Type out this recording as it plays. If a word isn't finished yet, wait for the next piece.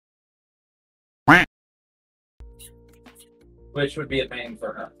which would be a pain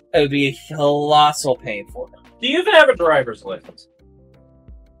for her. It would be a colossal pain for her. Do you even have a driver's license?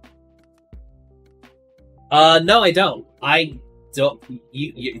 No, I don't. I don't.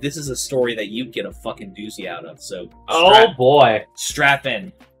 This is a story that you get a fucking doozy out of. So, Oh boy! strap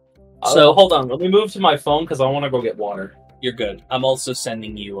in. So hold on, let me move to my phone because I want to go get water. You're good. I'm also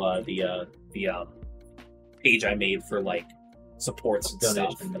sending you the page I made for like supports and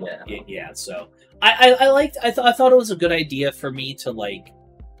stuff. Yeah. So I thought it was a good idea for me to like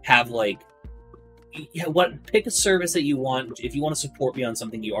have like pick a service that you want. If you want to support me on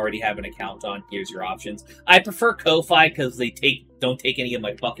something you already have an account on, here's your options. I prefer Ko-Fi because they don't take any of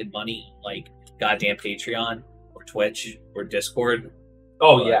my fucking money, like goddamn Patreon or Twitch or Discord.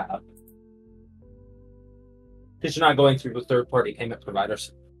 Oh yeah. Because you're not going through the third-party payment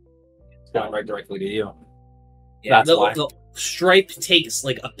providers. It's going right directly to you. Yeah, That's why. The Stripe takes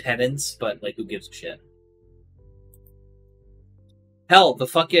like a penance, but like who gives a shit? Hell, the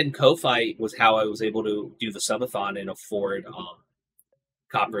fucking Ko-Fi was how I was able to do the subathon and afford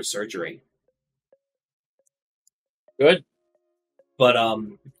copper surgery. Good. But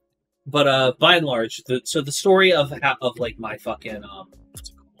by and large, the story of like my fucking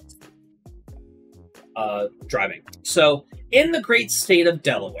driving. So in the great state of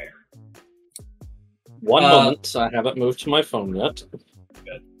Delaware. One moment, I haven't moved to my phone yet.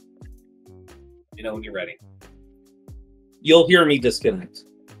 Good. You know when you're ready. You'll hear me disconnect.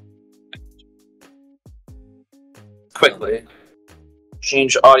 Quickly.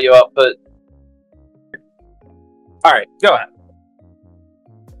 Change audio output. Alright, go ahead.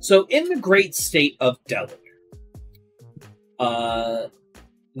 So in the great state of Delaware,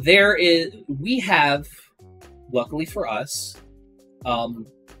 we have, luckily for us,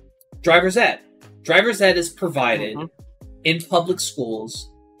 driver's ed. Driver's ed is provided in public schools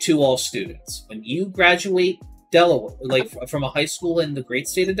to all students. When you graduate Delaware, like from a high school in the great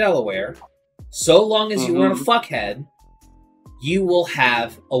state of Delaware, so long as you weren't a fuckhead, you will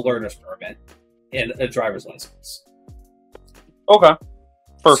have a learner's permit and a driver's license. Okay.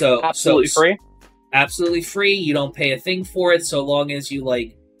 So absolutely free? Absolutely free. You don't pay a thing for it so long as you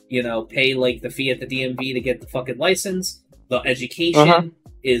like, pay like the fee at the DMV to get the fucking license. The education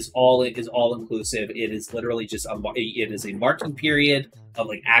is all inclusive. It is literally just it is a marking period of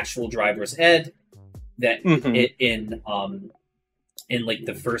like actual driver's ed that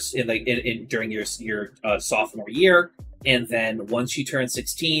during your sophomore year, and then once you turn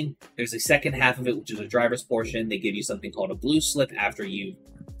 16, there's a second half of it which is a driver's portion. They give you something called a blue slip after you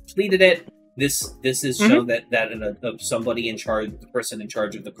completed it. This is so that somebody in charge, the person in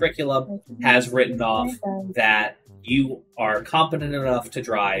charge of the curriculum, has written off that you are competent enough to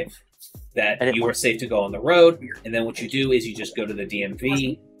drive, that you are safe to go on the road, and then what you do is you just go to the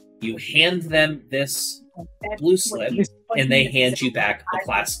DMV, you hand them this blue slip, and they hand you back a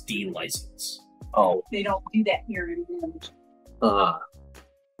Class D license. Oh. They don't do that here in Village.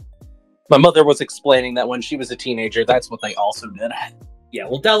 My mother was explaining that when she was a teenager, that's what they also did. Yeah,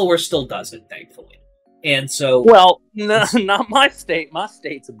 well, Delaware still does it, thankfully. And so... Well, no, not my state. My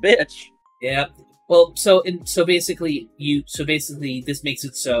state's a bitch. Yeah. Well, so basically, this makes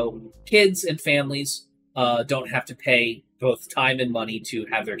it so kids and families don't have to pay both time and money to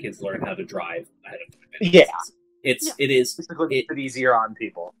have their kids learn how to drive ahead of time. Yeah. It is a bit easier on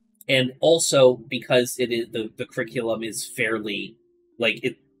people. And also because it is the curriculum is fairly like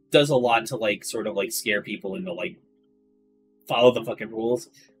it does a lot to like sort of like scare people into like follow the fucking rules.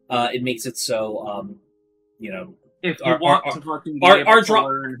 It makes it so if you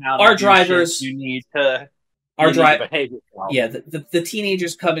our drivers, shit, you need to behave yourself. Yeah, the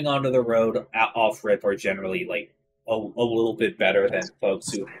teenagers coming onto the road off rip are generally like a little bit better than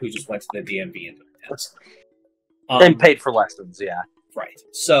folks who just went to the DMV and and paid for lessons. Yeah, right.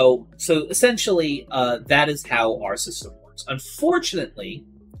 So essentially, that is how our system works. Unfortunately,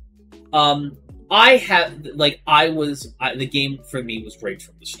 the game for me was rigged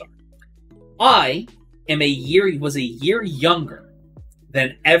from the start. I was a year younger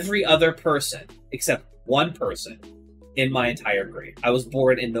than every other person except one person in my entire grade. I was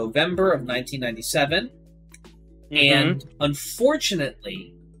born in November of 1997, and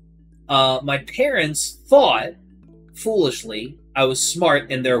unfortunately, my parents thought, foolishly, I was smart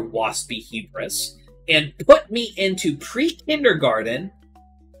in their waspy hubris, and put me into pre-kindergarten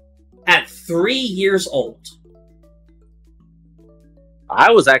at 3 years old.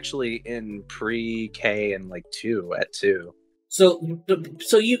 I was actually in pre-K and like 2 at 2. So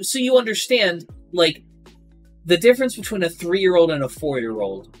you understand, like, the difference between a 3-year-old and a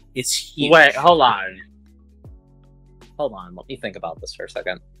 4-year-old is huge. Wait, hold on. Let me think about this for a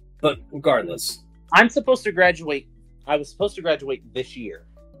second. But regardless, I'm supposed to graduate I was supposed to graduate this year.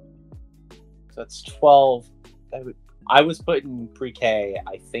 So that's 12. I was put in pre-K,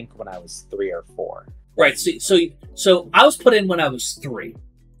 I think, when I was 3 or 4. Right. So I was put in when I was 3.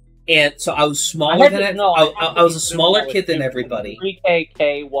 And so I was smaller than it. No, I was a smaller kid than everybody. Pre-K,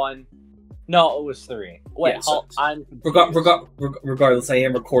 K1. No, it was 3. Wait, Yeah, so- I'm regardless, I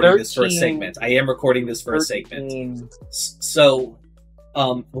am recording this for a 13, segment. I am recording this for a segment. 13. So,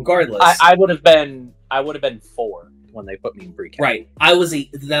 regardless, I would have been 4 when they put me in pre-K. right?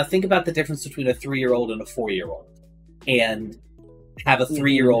 Now think about the difference between a 3-year-old and a 4-year-old, and have a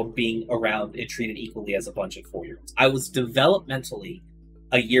 3-year-old being around and treated equally as a bunch of 4-year-olds. I was developmentally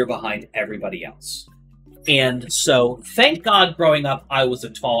a year behind everybody else. And so, thank God, growing up, I was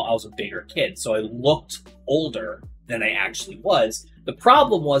a bigger kid, so I looked older than I actually was. The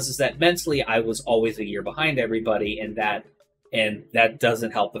problem is that mentally, I was always a year behind everybody, and that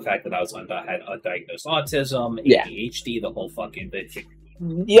doesn't help the fact that I had undiagnosed autism, ADHD, the whole fucking bit.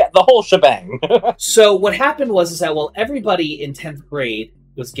 Yeah, the whole shebang. So what happened was that everybody in 10th grade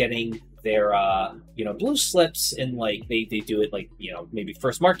was getting their blue slips, and like they do it like, maybe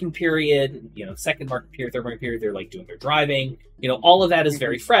first marking period, second marking period, third marking period, they're like doing their driving, all of that is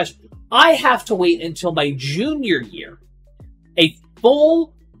very fresh. I have to wait until my junior year, a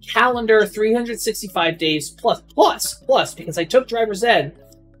full calendar 365 days plus because I took driver's ed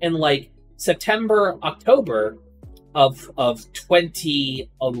in like September, October of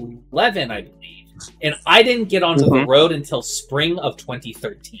 2011, I believe, and I didn't get onto the road until spring of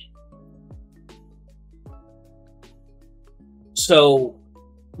 2013. So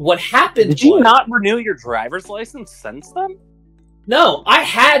what happened Did you not renew your driver's license since then? No, I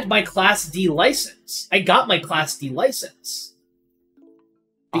had my Class D license. I got my Class D license.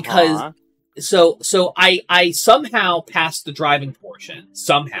 Because so I somehow passed the driving portion,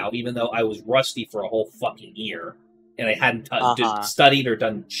 even though I was rusty for a whole fucking year and I hadn't studied or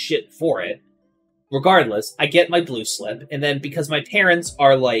done shit for it. Regardless, I get my blue slip, and then because my parents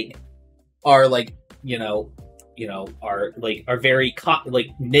are very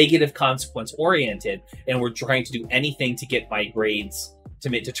negative consequence oriented, and were trying to do anything to get my grades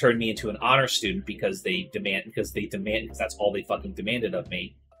to turn me into an honor student because that's all they fucking demanded of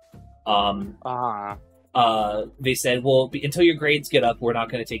me. They said, well, until your grades get up, we're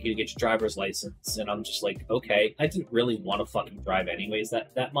not going to take you to get your driver's license. And I'm just like, okay. I didn't really want to fucking drive anyways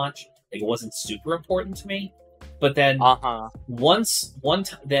that much. Like, it wasn't super important to me. But then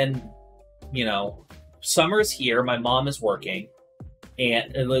summer's here, my mom is working,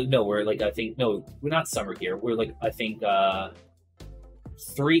 and we're not summer here. We're like, I think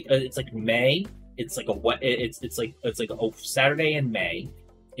it's like May. It's like a Saturday in May.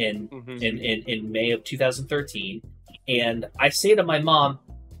 In May of 2013, and I say to my mom,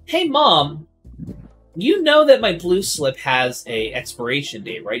 "Hey, Mom, you know that my blue slip has a expiration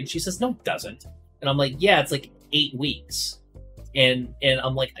date, right?" And she says, "No, it doesn't." And I'm like, "Yeah, it's like 8 weeks." And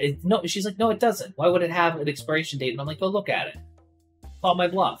I'm like, "No." She's like, "No, it doesn't. Why would it have an expiration date?" And I'm like, "Go look at it. Call my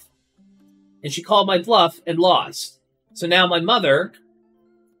bluff." And she called my bluff and lost. So now my mother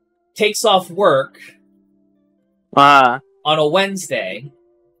takes off work on a Wednesday.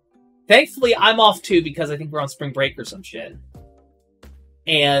 Thankfully, I'm off too because I think we're on spring break or some shit.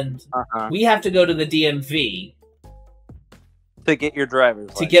 And we have to go to the DMV to get your driver's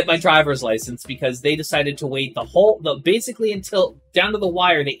license. To get my driver's license, because they decided to wait basically until down to the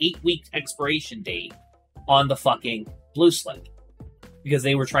wire, the 8-week expiration date on the fucking blue slip, because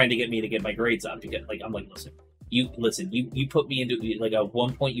they were trying to get me to get my grades up. Because I'm like, you put me into, like, at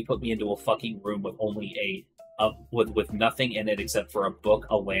one point you put me into a fucking room with only with nothing in it except for a book,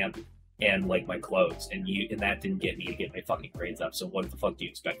 a lamp, and like my clothes, and that didn't get me to get my fucking grades up. So what the fuck do you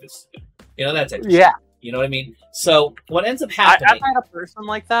expect this to do? That's it. Yeah. You know what I mean? So what ends up happening? I've had a person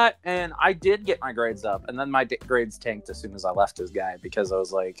like that, and I did get my grades up, and then my grades tanked as soon as I left his guy, because I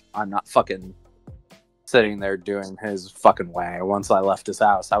was like, I'm not fucking sitting there doing his fucking way. Once I left his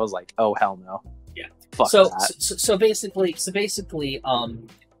house, I was like, oh hell no. Yeah. Fuck so that. So basically,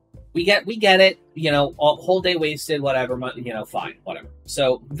 we get it, a whole day wasted, whatever, fine, whatever.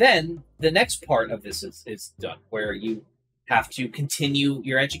 So then the next part of this is done, where you have to continue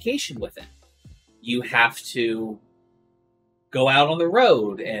your education with it. You have to go out on the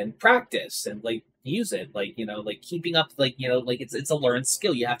road and practice and use it, keeping up, it's a learned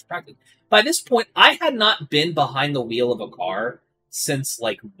skill. You have to practice. By this point, I had not been behind the wheel of a car since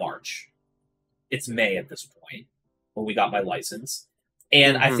March. It's May at this point when we got my license.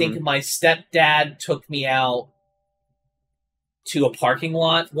 And I think my stepdad took me out to a parking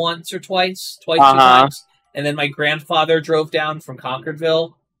lot once or twice, two times. And then my grandfather drove down from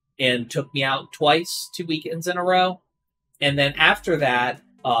Concordville and took me out twice, 2 weekends in a row. And then after that,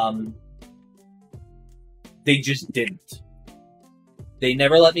 they just didn't. They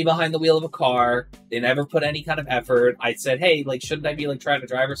never let me behind the wheel of a car. They never put any kind of effort. I said, "Hey, like, shouldn't I be like trying to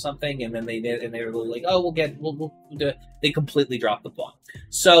drive or something?" And then they did, and they were like, "Oh, we'll do it." They completely dropped the ball.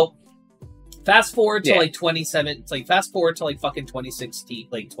 So, fast forward to like 27. It's like fast forward to like fucking 2016,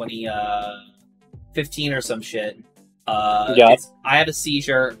 like 2015 or some shit. I have a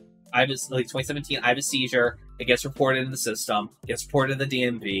seizure. I was like 2017. I have a seizure. It gets reported in the system. Gets reported to the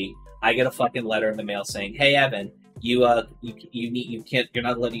DMV. I get a fucking letter in the mail saying, "Hey, Evan, you're not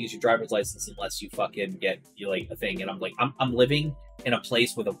allowed to use your driver's license unless you fucking get like a thing." And I'm like, I'm living in a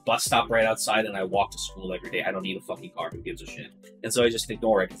place with a bus stop right outside, and I walk to school every day. I don't need a fucking car. Who gives a shit? And so I just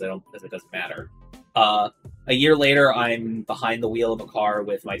ignore it because it doesn't matter. A year later, I'm behind the wheel of a car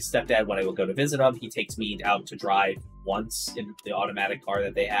with my stepdad when I will go to visit him. He takes me out to drive once in the automatic car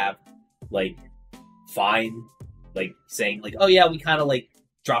that they have, like, fine, like saying like, "Oh yeah, we kind of like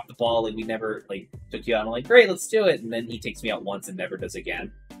dropped the ball, like we never like took you out." I'm like, "Great, let's do it." And then he takes me out once and never does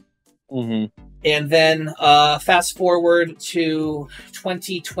again. Mm-hmm. And then fast forward to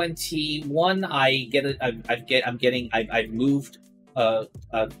 2021, I've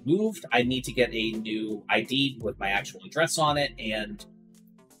moved. I need to get a new ID with my actual address on it, and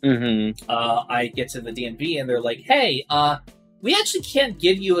I get to the DMV and they're like, "Hey, we actually can't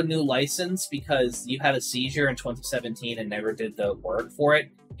give you a new license because you had a seizure in 2017 and never did the work for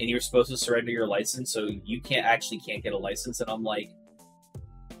it, and you were supposed to surrender your license, so you can't get a license." And I'm like,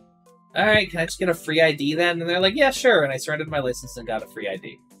 "All right, can I just get a free ID then?" And they're like, "Yeah, sure." And I surrendered my license and got a free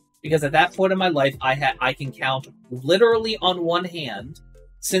ID. Because at that point in my life, I can count literally on one hand,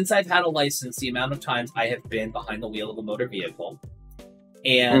 since I've had a license, the amount of times I have been behind the wheel of a motor vehicle.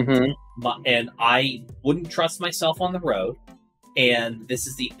 And and I wouldn't trust myself on the road. And this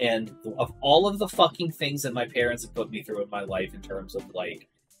is the end of all of the fucking things that my parents have put me through in my life in terms of, like,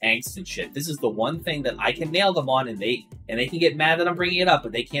 angst and shit. This is the one thing that I can nail them on, and they can get mad that I'm bringing it up,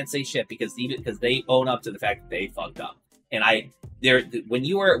 but they can't say shit because they own up to the fact that they fucked up. And when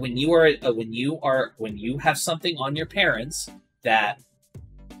you have something on your parents that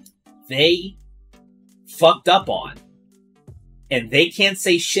they fucked up on, and they can't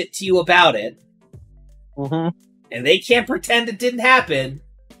say shit to you about it, and they can't pretend it didn't happen,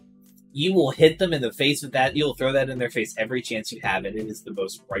 you will hit them in the face with that. You'll throw that in their face every chance you have, and it is the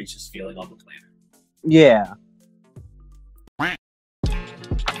most righteous feeling on the planet. Yeah.